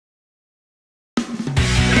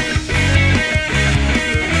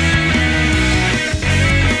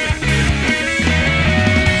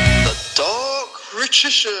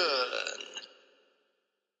Richician!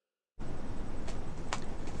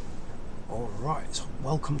 Alright,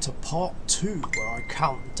 welcome to part 2 where I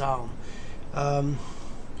count down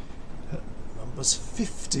numbers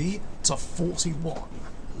 50 to 41.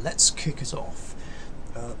 Let's kick it off.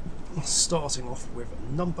 Starting off with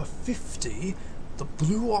number 50, the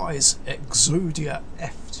Blue Eyes Exodia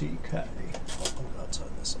FTK. I'm going to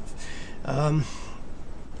turn this off.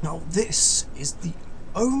 Now this is the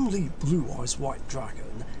only Blue Eyes White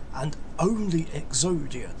Dragon and only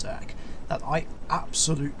Exodia deck that I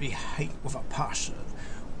absolutely hate with a passion.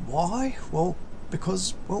 Why? Well,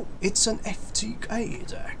 because, well, it's an FTK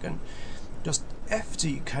deck, and just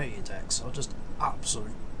FTK decks are just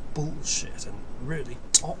absolute bullshit and really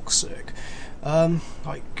toxic.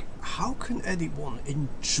 Like, how can anyone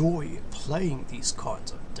enjoy playing these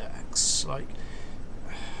kinds of decks? Like,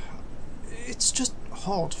 it's just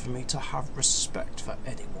hard for me to have respect for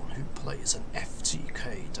anyone who plays an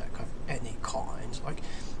FTK deck of any kind. Like,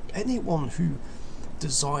 anyone who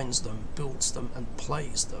designs them, builds them and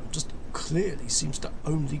plays them just clearly seems to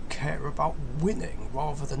only care about winning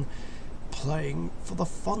rather than playing for the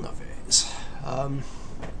fun of it.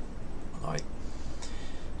 Like,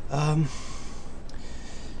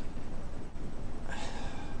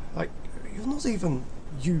 you're not even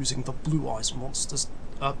using the Blue Eyes monsters,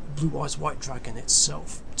 Blue Eyes White Dragon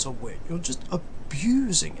itself to win. You're just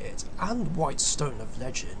abusing it and White Stone of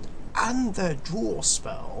Legend and their draw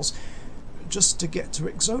spells just to get to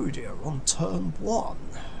Exodia on turn 1.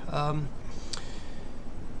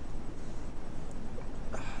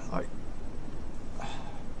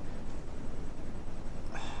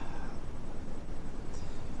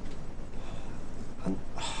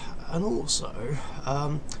 And also,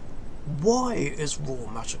 why is Raw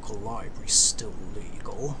Magical Library still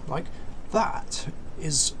legal? Like, that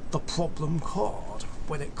is the problem card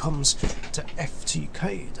when it comes to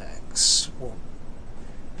FTK decks, or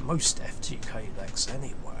most FTK decks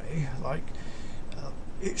anyway. Like,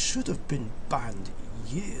 it should have been banned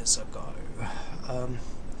years ago.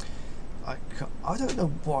 Like, I don't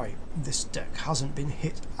know why this deck hasn't been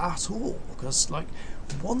hit at all, because, like,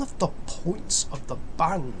 one of the points of the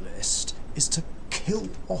ban list is to kill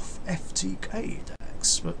off FTK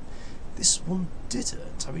decks, but this one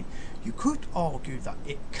didn't. I mean, you could argue that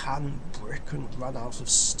it can brick and run out of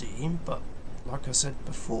steam, but like I said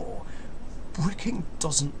before, bricking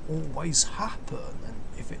doesn't always happen, and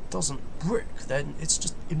if it doesn't brick, then it's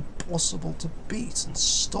just impossible to beat and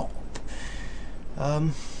stop.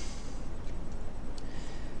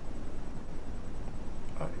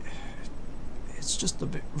 It's just a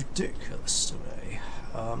bit ridiculous to me.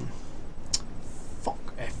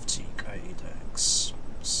 Fuck FTK decks.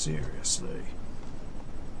 Seriously.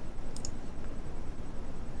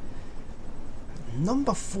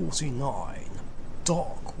 Number 49,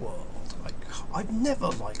 Dark World. Like, I've never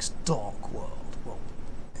liked Dark World. Well,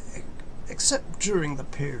 except during the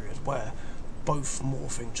period where both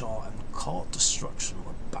Morphing Jar and Card Destruction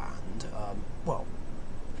were banned.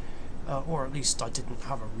 Or at least I didn't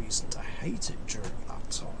have a reason to hate it during that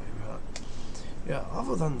time. Yeah,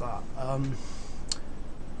 other than that,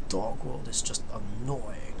 Dark World is just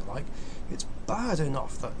annoying. Like, it's bad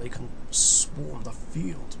enough that they can swarm the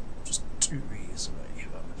field just too easily.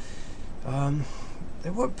 But,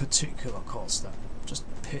 there were particular cards that just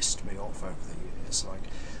pissed me off over the years, like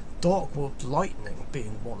Dark World Lightning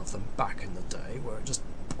being one of them back in the day, where it just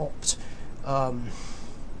popped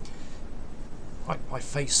like my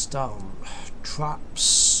face down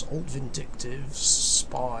traps, old vindictives,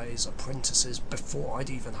 spies, apprentices before I'd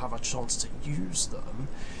even have a chance to use them.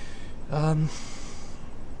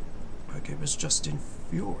 Like, it was just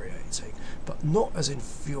infuriating, but not as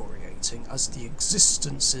infuriating as the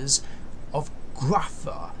existences of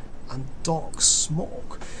Grapha and Dark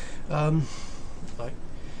Smog. Like,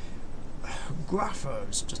 Grapha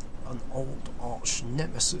is just an old arch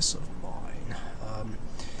nemesis of mine.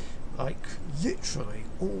 Like, literally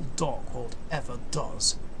all Dark World ever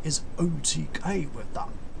does is OTK with that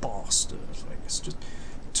bastard. Like, it's just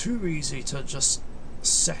too easy to just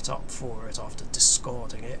set up for it after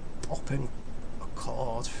discarding it, popping a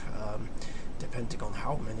card, depending on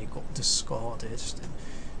how many got discarded, then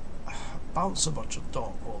bounce a bunch of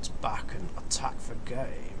Dark Worlds back and attack for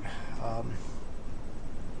game.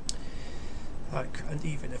 Like, and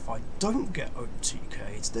even if I don't get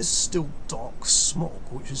OTK'd, there's still Dark Smog,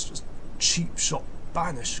 which is just cheap shot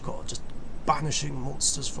banish card, just banishing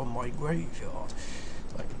monsters from my graveyard,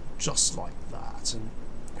 like, just like that, and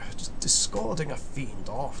just discarding a fiend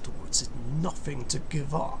afterwards is nothing to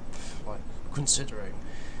give up, like, considering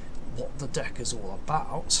what the deck is all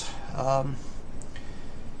about.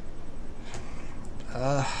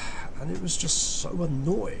 and it was just so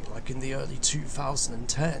annoying, like in the early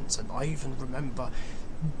 2010s, and I even remember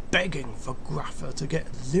begging for Grapher to get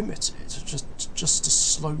limited just to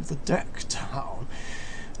slow the deck down.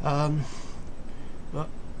 But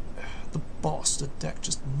the bastard deck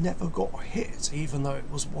just never got hit, even though it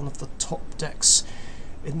was one of the top decks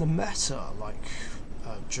in the meta, like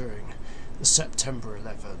during the September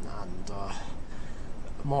 11 and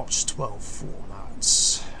March 12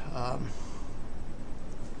 formats.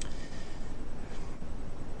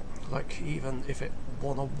 Like, even if it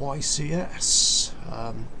won a YCS.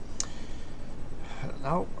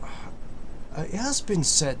 Now, it has been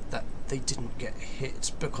said that they didn't get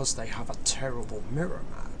hit because they have a terrible mirror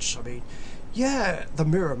match. I mean, yeah, the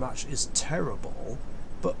mirror match is terrible,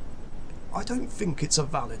 but I don't think it's a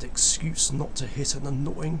valid excuse not to hit an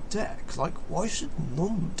annoying deck. Like, why should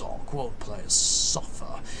non-Dark World players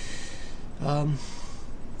suffer? In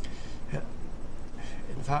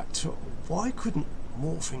fact, why couldn't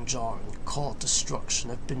Morphing Jar and Card Destruction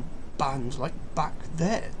have been banned, like, back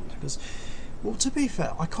then? Because, well, to be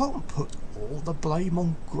fair, I can't put all the blame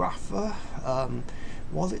on Grapher.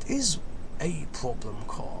 While it is a problem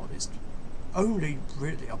card, it's only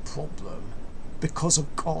really a problem because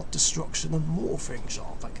of Card Destruction and Morphing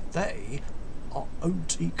Jar. Like, they are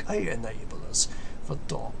OTK enablers for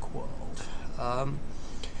Dark World.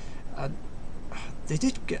 And they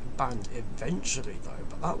did get banned eventually though,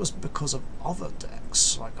 but that was because of other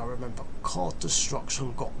decks. Like, I remember Card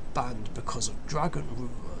Destruction got banned because of Dragon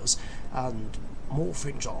Rulers, and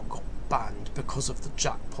Morphing Jar got banned because of the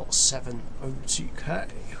Jackpot 7 OTK.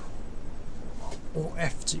 Or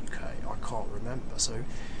FTK, I can't remember. So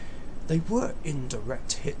they were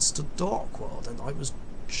indirect hits to Dark World, and I was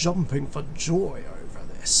jumping for joy over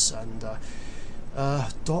this, and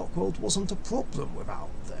Dark World wasn't a problem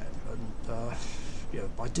without them, and you know,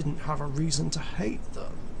 I didn't have a reason to hate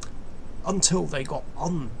them until they got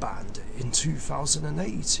unbanned in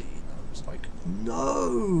 2018. I was like,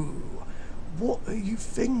 no, what are you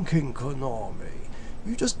thinking, Konami?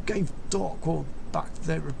 You just gave Dark World back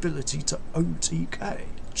their ability to OTK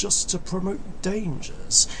just to promote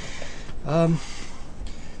dangers. I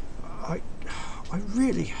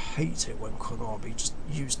really hate it when Konami just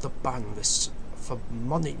used the ban list for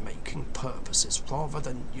money-making purposes rather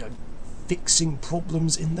than, you know, fixing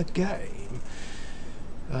problems in the game.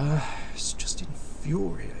 It's just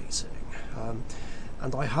infuriating.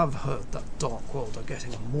 And I have heard that Dark World are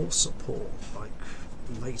getting more support, like,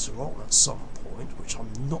 later on at some point, which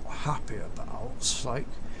I'm not happy about. Like,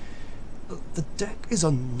 the deck is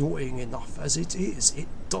annoying enough as it is. It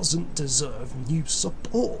doesn't deserve new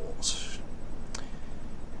support.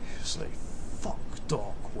 It's like, fuck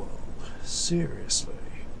Dark World. Seriously.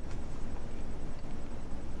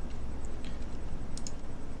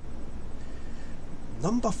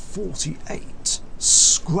 Number 48,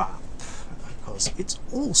 Scrap, because it's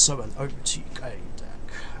also an OTK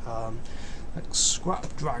deck. Like,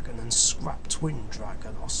 Scrap Dragon and Scrap Twin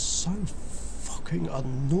Dragon are so fucking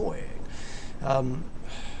annoying.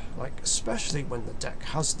 Like, especially when the deck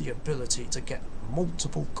has the ability to get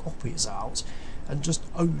multiple copies out and just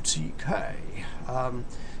OTK.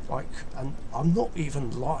 Like, and I'm not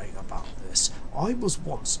even lying about this. I was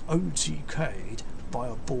once OTK'd by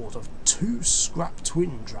a board of 2 Scrap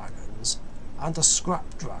Twin Dragons and a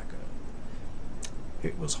Scrap Dragon.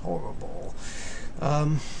 It was horrible.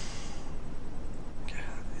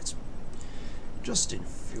 It's just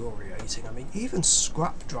infuriating. I mean, even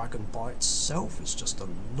Scrap Dragon by itself is just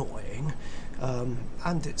annoying,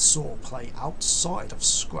 and it saw play outside of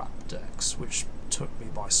Scrap decks, which took me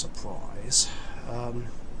by surprise.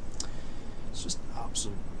 It's just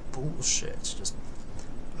absolute bullshit, just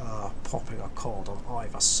popping a card on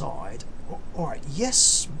either side. Alright,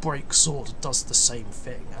 yes, Breaksword does the same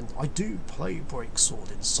thing, and I do play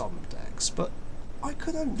Breaksword in some decks, but I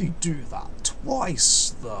can only do that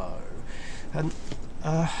twice though. And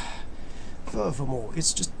furthermore,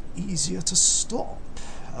 it's just easier to stop.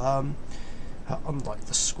 Unlike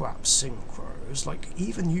the Scrap Synchros, like,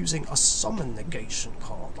 even using a summon negation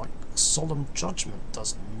card like Solemn Judgment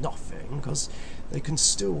does nothing, because they can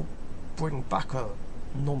still bring back a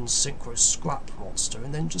non-synchro Scrap monster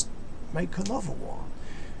and then just make another one,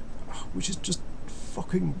 which is just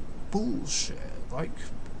fucking bullshit. Like,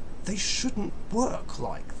 they shouldn't work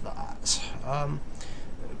like that,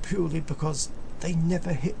 purely because they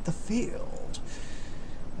never hit the field.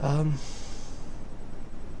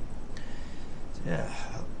 Yeah,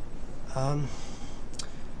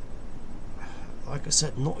 like I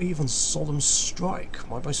said, not even Solemn Strike,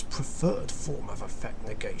 my most preferred form of effect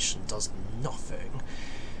negation, does nothing.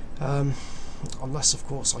 unless of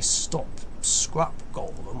course I stop Scrap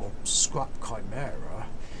Golem or Scrap Chimera.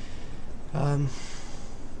 Yeah.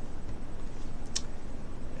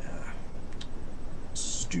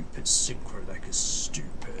 Stupid Synchro deck is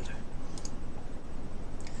stupid.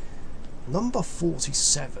 Number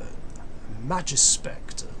 47,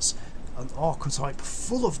 Magispectres, an archetype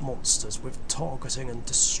full of monsters with targeting and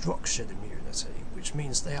destruction immunity, which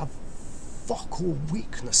means they have fuck all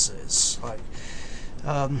weaknesses. Like,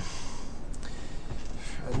 and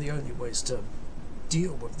the only ways to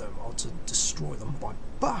deal with them are to destroy them by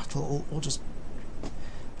battle, or just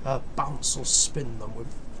bounce or spin them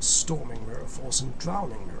with Storming Mirror Force and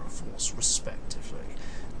Drowning Mirror Force, respectively.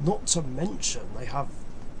 Not to mention they have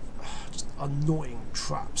just annoying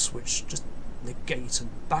traps which just negate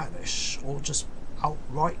and banish, or just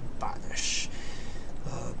outright banish.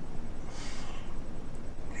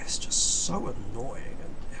 It's just so annoying,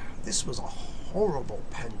 and this was a horrible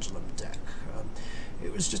Pendulum deck.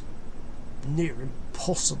 It was just near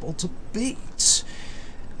impossible to beat.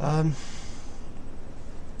 And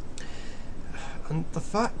the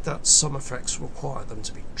fact that some effects require them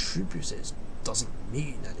to be tributed doesn't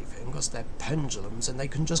mean anything, because they're pendulums and they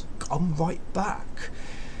can just come right back.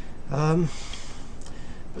 But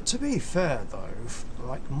to be fair though,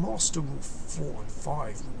 like Master Rule 4 and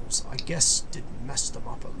 5 rules, I guess did mess them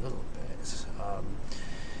up a little bit.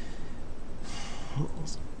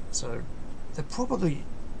 So they're probably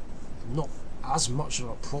not as much of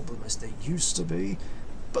a problem as they used to be,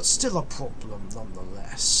 but still a problem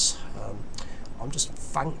nonetheless. I'm just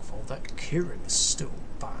thankful that Kirin is still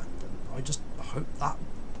banned, and I just hope that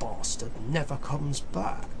bastard never comes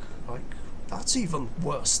back. Like, that's even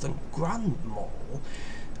worse than Grand Mole.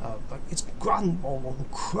 Like, it's Grand Mole on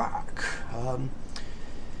crack.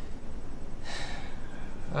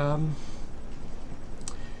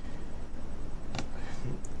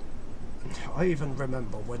 I even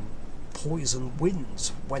remember when Poison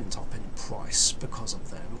Winds went up in price because of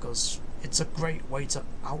them, because it's a great way to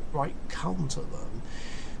outright counter them.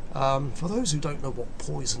 For those who don't know what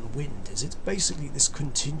Poison Wind is, it's basically this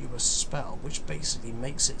continuous spell which basically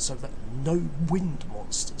makes it so that no wind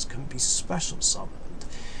monsters can be special summoned.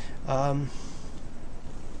 And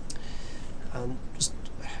just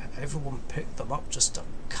everyone picked them up just to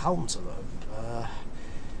counter them,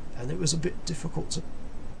 and it was a bit difficult to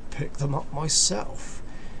pick them up myself.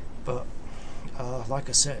 But like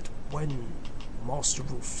I said, when Master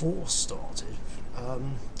Rule 4 started,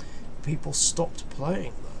 people stopped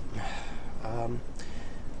playing them.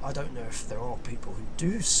 I don't know if there are people who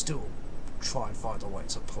do still try and find a way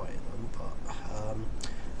to play them, but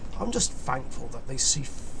I'm just thankful that they see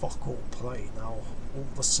fuck all play now all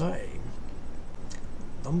the same.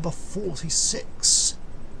 Number 46,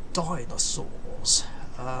 Dinosaurs.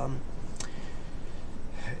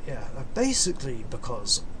 Yeah, basically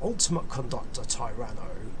because Ultimate Conductor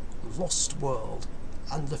Tyranno, Lost World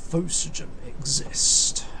and Lithosygum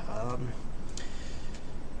exist,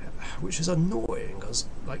 which is annoying, as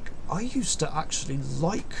like I used to actually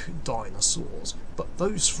like Dinosaurs, but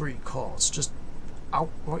those three cards just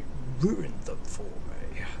outright ruined them for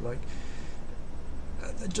me. Like,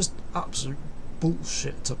 they're just absolute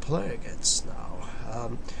bullshit to play against now.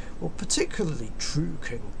 Well, particularly True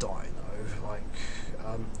King Dino. Like,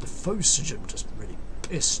 the Lithosygum just really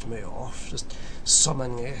pissed me off, just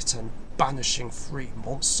summoning it and banishing 3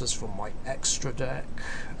 monsters from my extra deck.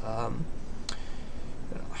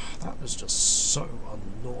 That was just so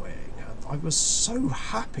annoying, and I was so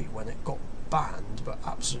happy when it got banned, but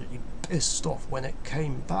absolutely pissed off when it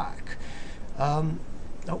came back.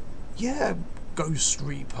 Now, yeah, Ghost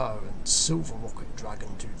Reaper and Silver Rocket Dragon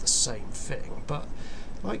do the same thing, but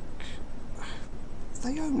like,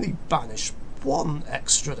 they only banish 1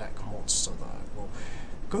 extra deck monster though. Well,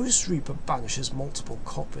 Ghost Reaper banishes multiple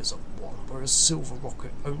copies of 1, whereas Silver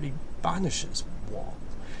Rocket only banishes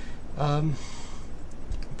 1.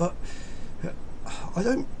 But I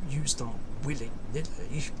don't use them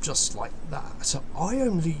willy-nilly, just like that. So I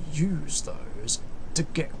only use those to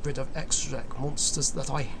get rid of extra deck monsters that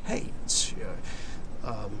I hate. You know,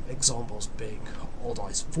 examples being Odd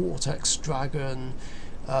Eyes Vortex Dragon,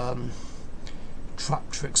 Traptrix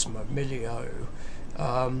Myrmilio.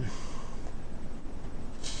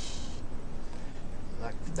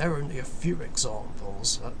 Like, there are only a few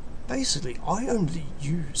examples. Basically, I only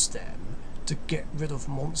use them to get rid of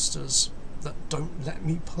monsters that don't let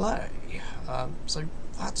me play. So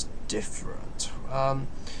that's different. Now,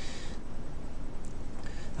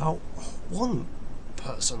 one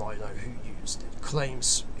person I know who used it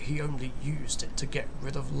claims he only used it to get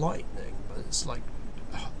rid of lightning, but it's like,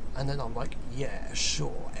 and then I'm like, yeah,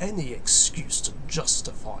 sure, any excuse to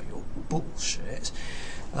justify your bullshit.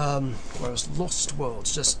 Whereas Lost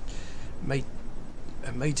Worlds just made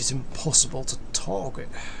it impossible to target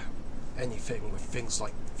anything with things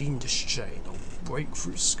like Fiendish Chain or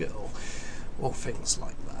Breakthrough Skill or things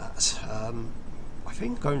like that. I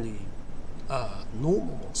think only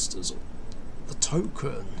normal monsters or the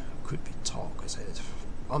token could be targeted.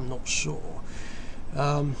 I'm not sure.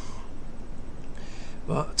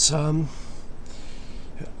 But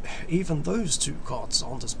even those two cards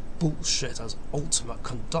aren't as bullshit as Ultimate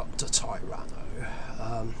Conductor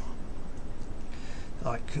Tyranno.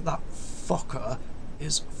 Like, that fucker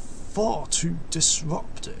is far too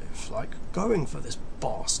disruptive. Like, going for this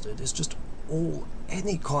bastard is just all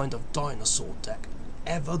any kind of dinosaur deck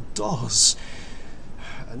ever does.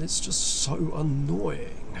 And it's just so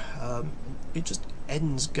annoying. It just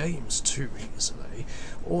ends games too easily,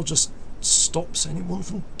 or just stops anyone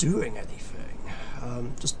from doing anything,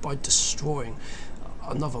 just by destroying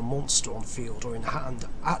another monster on field or in hand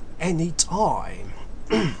at any time.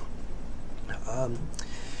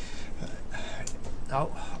 Now,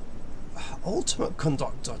 Ultimate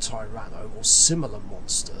Conductor Tyranno or similar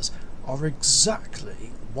monsters are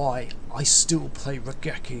exactly why I still play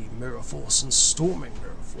Regeki, Mirror Force and Storming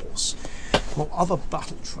Mirror Force, or other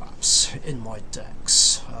battle traps in my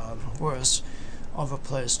decks, whereas other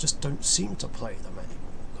players just don't seem to play them anymore,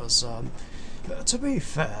 because to be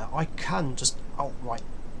fair, I can just outright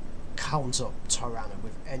counter Tyranno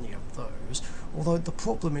with any of those, although the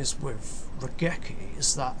problem is with Regeki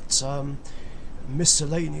is that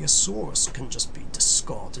Miscellaneousaurus can just be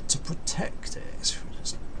discarded to protect it, which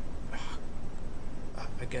is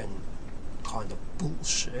again kind of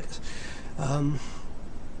bullshit.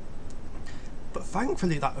 But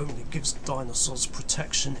thankfully that only gives dinosaurs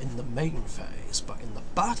protection in the main phase, but in the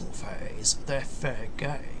battle phase they're fair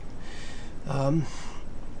game.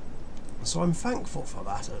 So I'm thankful for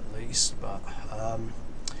that at least, but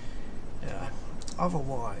yeah,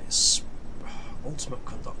 otherwise Ultimate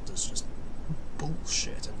Conductor's just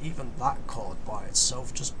bullshit, and even that card by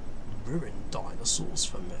itself just ruined dinosaurs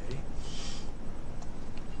for me.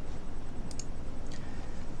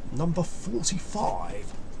 Number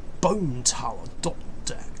 45, Bone Tower dot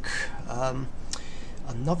deck.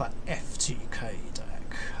 Another FTK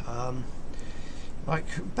deck. Like,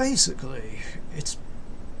 basically, it's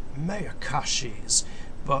Mayakashi's,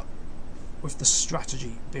 but with the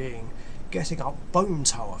strategy being getting out Bone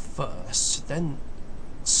Tower first, then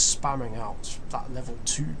spamming out that level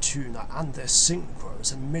 2 tuner and their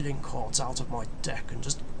synchros and milling cards out of my deck and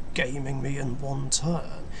just gaming me in one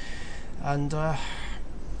turn. And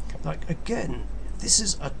like, again, this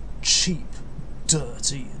is a cheap,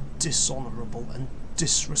 dirty, dishonourable and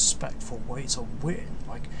disrespectful way to win.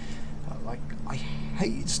 Like I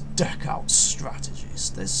hate deck out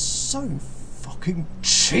strategies. They're so fucking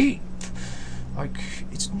cheap. Like,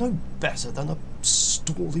 it's no better than a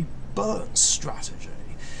Stally Burn strategy.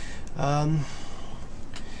 Like,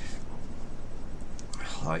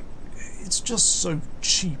 it's just so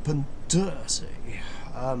cheap and dirty.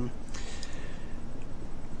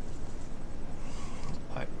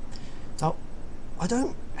 Now, I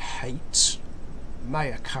don't hate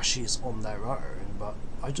Mayakashis on their own, but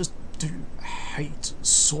I just do hate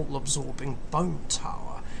soul-absorbing Bone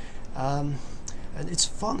Tower. And it's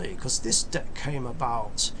funny, because this deck came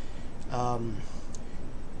about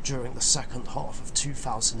during the second half of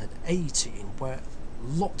 2018, where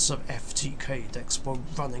lots of FTK decks were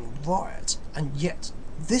running riot, and yet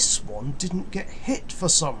this one didn't get hit for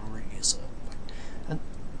some reason. And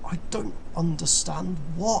I don't understand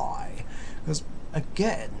why, because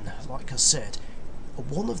again, like I said,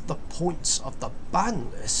 one of the points of the ban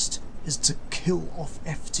list is to kill off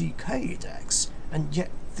FTK decks, and yet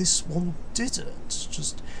this one didn't.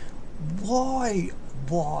 Just why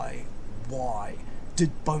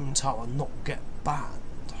did Bone Tower not get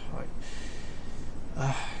banned?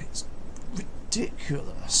 Like, it's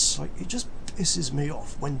ridiculous. Like, it just pisses me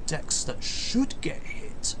off when decks that should get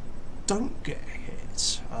hit don't get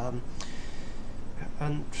hit.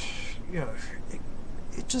 And you know,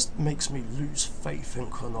 it just makes me lose faith in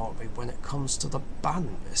Konami when it comes to the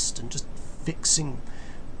ban list and just fixing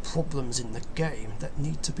problems in the game that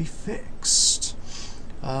need to be fixed.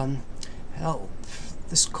 Hell,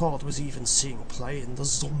 this card was even seeing play in the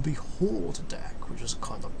Zombie Horde deck, which is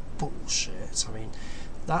kind of bullshit. I mean,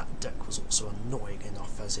 that deck was also annoying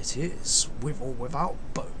enough as it is, with or without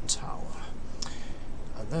Bone Tower.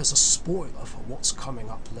 And there's a spoiler for what's coming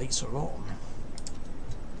up later on.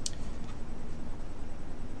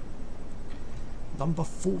 Number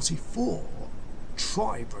 44,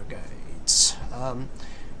 Tri-Brigades.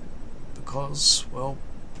 because, well,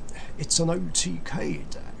 it's an OTK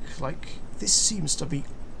deck. Like, this seems to be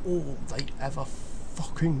all they ever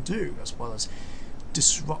fucking do, as well as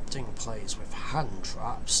disrupting plays with hand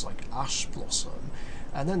traps like Ash Blossom,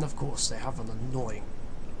 and then of course they have an annoying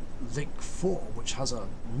Link 4 which has a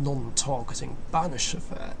non-targeting banish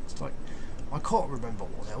effect. Like, I can't remember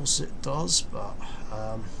what else it does, but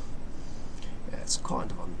yeah, it's kind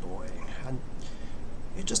of annoying, and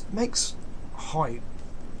it just makes high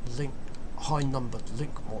numbered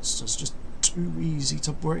Link monsters just too easy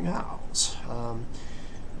to bring out,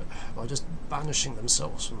 by just banishing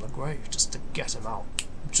themselves from the grave just to get them out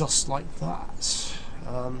just like that.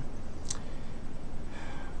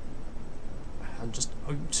 And just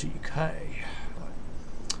OTK. Like,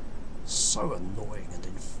 so annoying and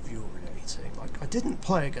infuriating. Like, I didn't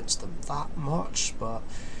play against them that much, but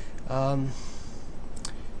yeah,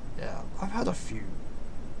 I've had a few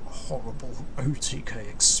horrible OTK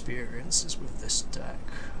experiences with this deck.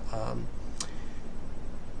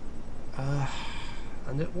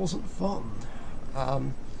 And it wasn't fun. Yeah,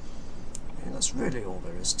 that's really all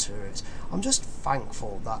there is to it. I'm just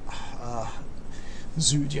thankful that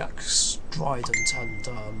Zodiac Strident and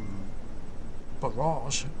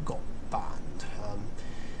Barrage got banned.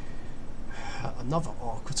 Another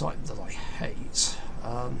archetype that I hate.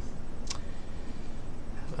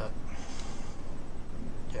 But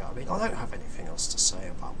yeah, I mean, I don't have anything else to say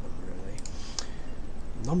about them really.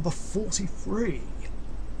 Number 43,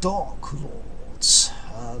 Dark Lords.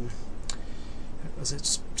 As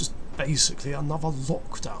it's just basically another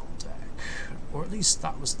lockdown deck, or at least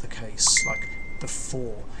that was the case like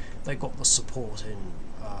before they got the support in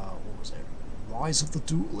what was it, Rise of the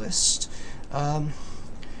Duelist.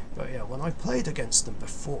 But yeah, when I played against them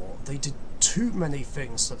before, they did too many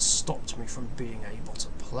things that stopped me from being able to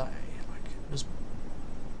play. Like,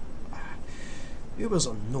 it was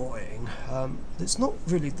annoying. It's not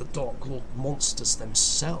really the Dark Lord monsters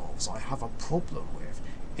themselves I have a problem with.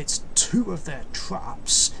 It's two of their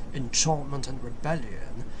traps, Enchantment and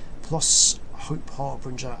Rebellion, plus Hope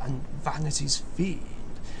Harbinger and Vanity's Fiend.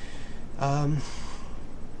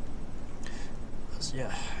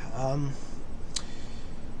 Yeah,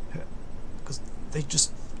 because they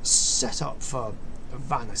just set up for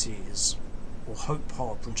Vanities or Hope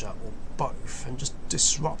Harbinger or both, and just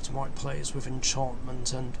disrupt my plays with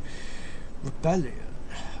Enchantment and Rebellion.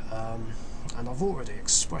 And I've already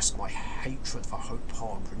expressed my hatred for Hope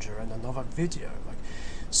Harbinger in another video. Like,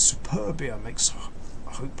 Superbia makes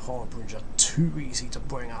Hope Harbinger too easy to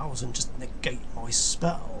bring out and just negate my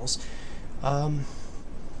spells. And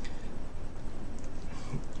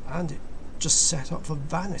it just set up for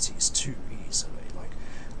Vanities too easily. Like,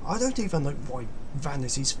 I don't even know why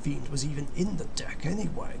Vanity's Fiend was even in the deck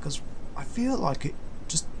anyway, because I feel like it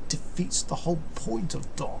just defeats the whole point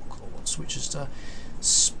of Dark Lords, which is to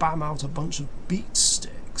spam out a bunch of beat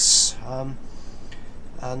sticks,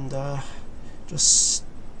 and just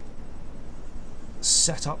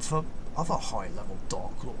set up for other high-level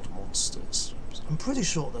Dark Lord monsters. I'm pretty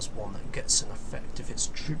sure there's one that gets an effect if it's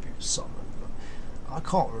tribute summoned, but I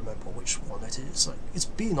can't remember which one it is. Like, it's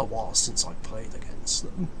been a while since I played against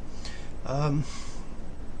them. And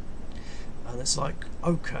it's like,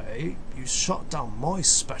 okay, you shut down my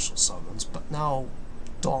special summons, but now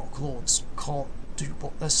Dark Lords can't do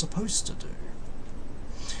what they're supposed to do.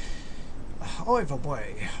 Either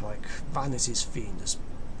way, like, Vanity's Fiend is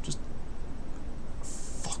just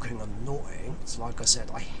fucking annoying. It's like I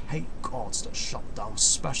said, I hate cards that shut down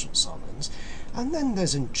special summons. And then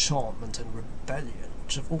there's Enchantment and Rebellion,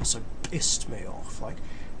 which have also pissed me off. Like,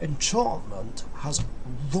 Enchantment has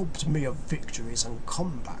robbed me of victories and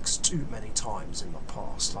comebacks too many times in the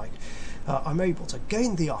past. Like, I'm able to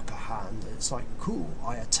gain the upper hand, and it's like, cool,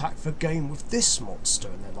 I attack the game with this monster,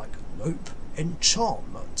 and they're like, nope,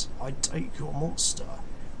 Enchantment, I take your monster.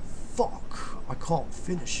 Fuck, I can't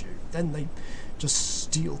finish you. Then they just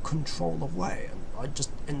steal control away, and I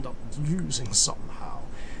just end up losing somehow.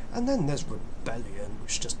 And then there's Rebellion,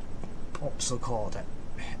 which just pops a card at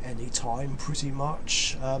any time, pretty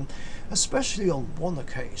much. Especially on one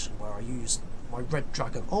occasion where I used my Red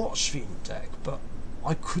Dragon Archfiend deck, but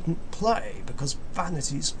I couldn't play because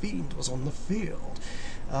Vanity's Fiend was on the field.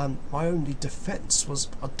 My only defence was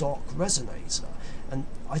a Dark Resonator, and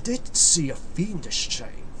I did see a Fiendish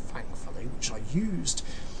Chain, thankfully, which I used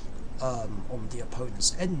on the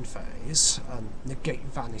opponent's end phase and negate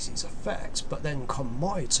Vanity's effect, but then come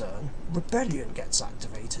my turn, Rebellion gets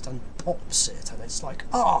activated and pops it, and it's like,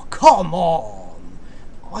 oh, come on!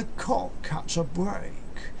 I can't catch a break.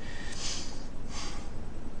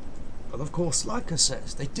 But of course, like I said,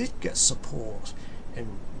 they did get support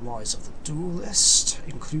in Rise of the Duelist,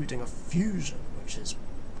 including a fusion, which is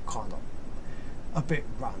kind of a bit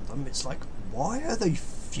random. It's like, why are they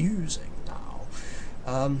fusing now?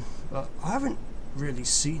 But I haven't really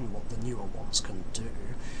seen what the newer ones can do.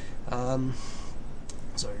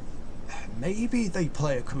 So maybe they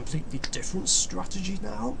play a completely different strategy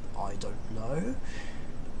now, I don't know.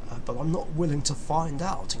 But I'm not willing to find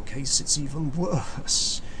out in case it's even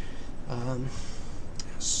worse.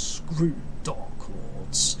 Screw Dark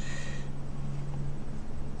Lords.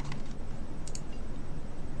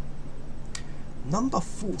 Number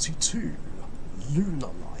 42, Lunar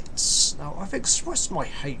Lights. Now, I've expressed my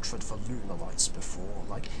hatred for Lunar Lights before.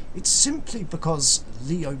 Like, it's simply because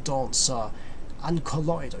Leo Dancer and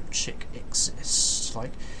Kaleido Chick exist.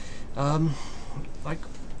 Like,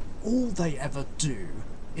 all they ever do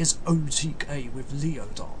is OTK with Leo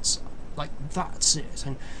Dancer. Like, that's it.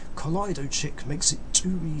 And Kaleido Chick makes it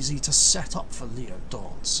too easy to set up for Leo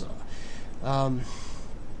Dancer. And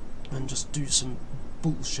just do some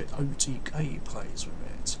bullshit OTK plays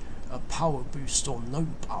with it. A power boost or no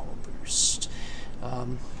power boost.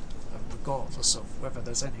 Regardless of whether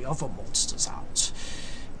there's any other monsters out.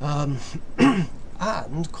 And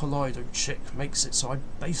Kaleido Chick makes it so I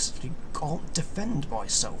basically can't defend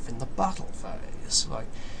myself in the battle phase. Like,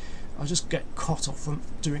 I just get cut off from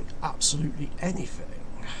doing absolutely anything,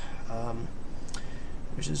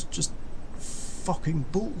 which is just fucking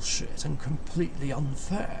bullshit and completely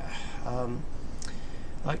unfair.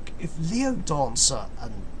 Like, if Leo Dancer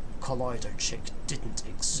and Kaleido Chick didn't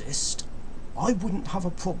exist, I wouldn't have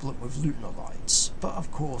a problem with Lunar Lights, but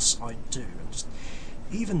of course I do. And just,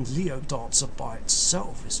 even Leo Dancer by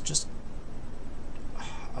itself is just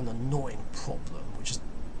an annoying problem, which is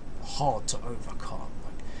hard to overcome.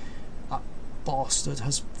 Like, that bastard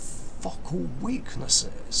has fuck all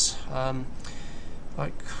weaknesses.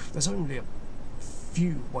 Like, there's only a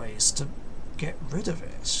few ways to get rid of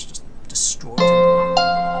it. Just destroy it.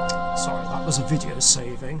 Sorry, that was a video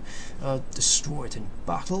saving. Destroy it in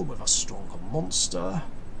battle with a stronger monster.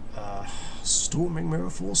 Storming Mirror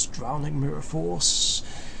Force, Drowning Mirror Force,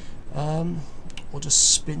 or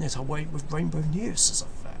just spin it away with Rainbow News'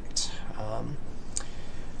 effect.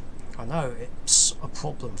 I know it's a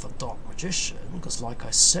problem for Dark Magician, because like I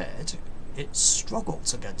said, it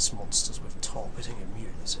struggles against monsters with targeting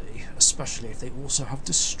immunity, especially if they also have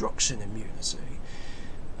destruction immunity.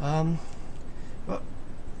 But,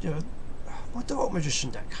 you know, my Dark Magician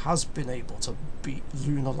deck has been able to beat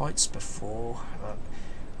Lunar Lights before.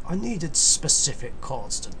 I needed specific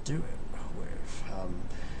cards to do it with,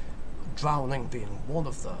 Drowning being one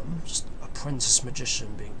of them, just Apprentice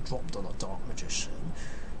Magician being dropped on a Dark Magician,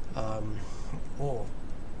 or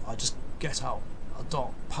I just get out a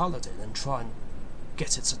Dark Paladin and try and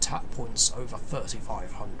get its attack points over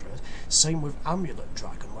 3,500. Same with Amulet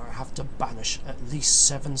Dragon, where I have to banish at least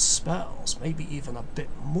 7 spells, maybe even a bit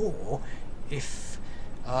more if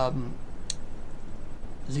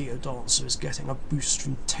Leo Dancer is getting a boost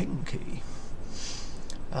from Tenki.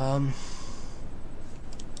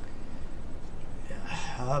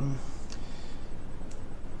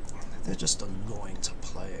 They're just annoying to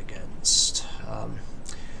play against. Of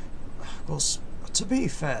course, to be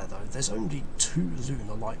fair though, there's only 2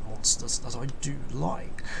 Lunar Light monsters that I do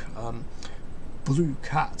like. Blue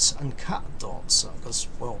Cat and Cat Dancer, because,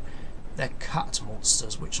 well, they're cat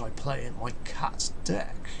monsters which I play in my cat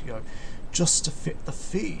deck, you know, just to fit the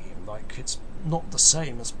theme. Like, it's not the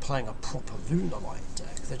same as playing a proper Lunar Light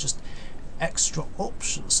deck, they're just extra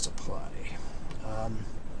options to play.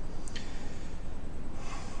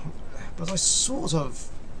 But I sort of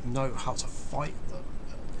know how to fight them,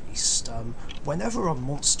 at least. Whenever a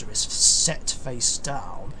monster is set face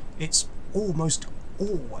down, it's almost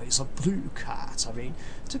always a blue cat. I mean,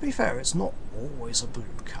 to be fair, it's not always a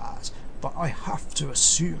blue cat, but I have to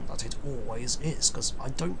assume that it always is, because I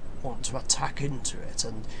don't want to attack into it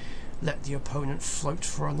and let the opponent float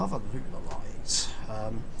for another Lunar Light.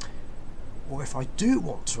 Or if I do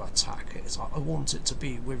want to attack it, I want it to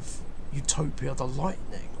be with Utopia the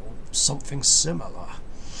Lightning, or something similar.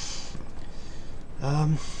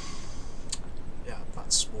 Yeah,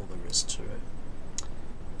 that's all there is to it.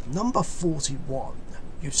 Number 41,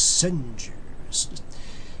 Yusenju's.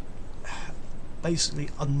 Basically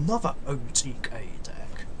another OTK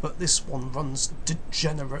deck, but this one runs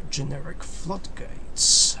degenerate generic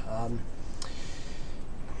floodgates.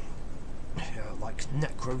 Yeah, like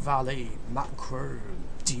Necro Valley, Macro,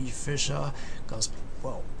 D-Fissure, because,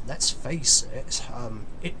 well, let's face it,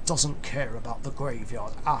 it doesn't care about the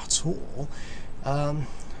graveyard at all. But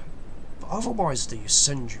otherwise the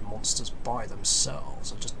Yusenju monsters by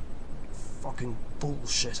themselves are just fucking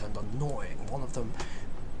bullshit and annoying. One of them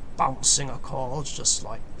bouncing a card just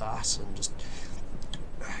like that, and just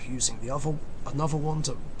using another one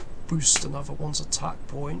to boost another one's attack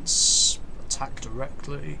points, attack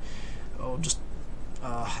directly, or just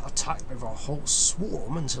attack with a whole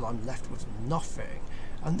swarm until I'm left with nothing.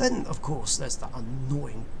 And then, of course, there's that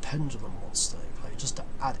annoying pendulum monster they play just to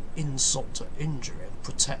add insult to injury and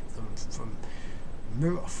protect them from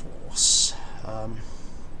mirror force.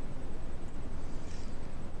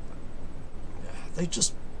 They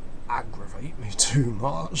just aggravate me too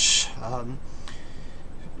much. Yeah,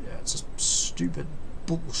 it's a stupid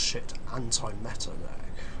bullshit anti-meta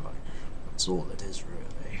deck. Like, that's all it is,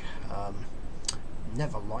 really.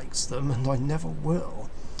 Never liked them, and I never will.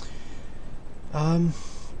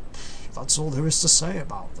 That's all there is to say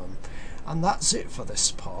about them, and that's it for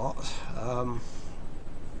this part.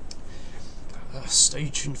 Stay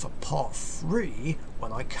tuned for part 3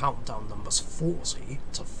 when I count down numbers 40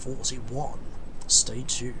 to 41. Stay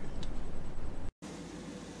tuned.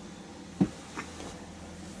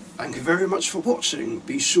 Thank you very much for watching.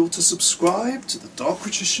 Be sure to subscribe to the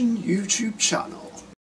Richician YouTube channel.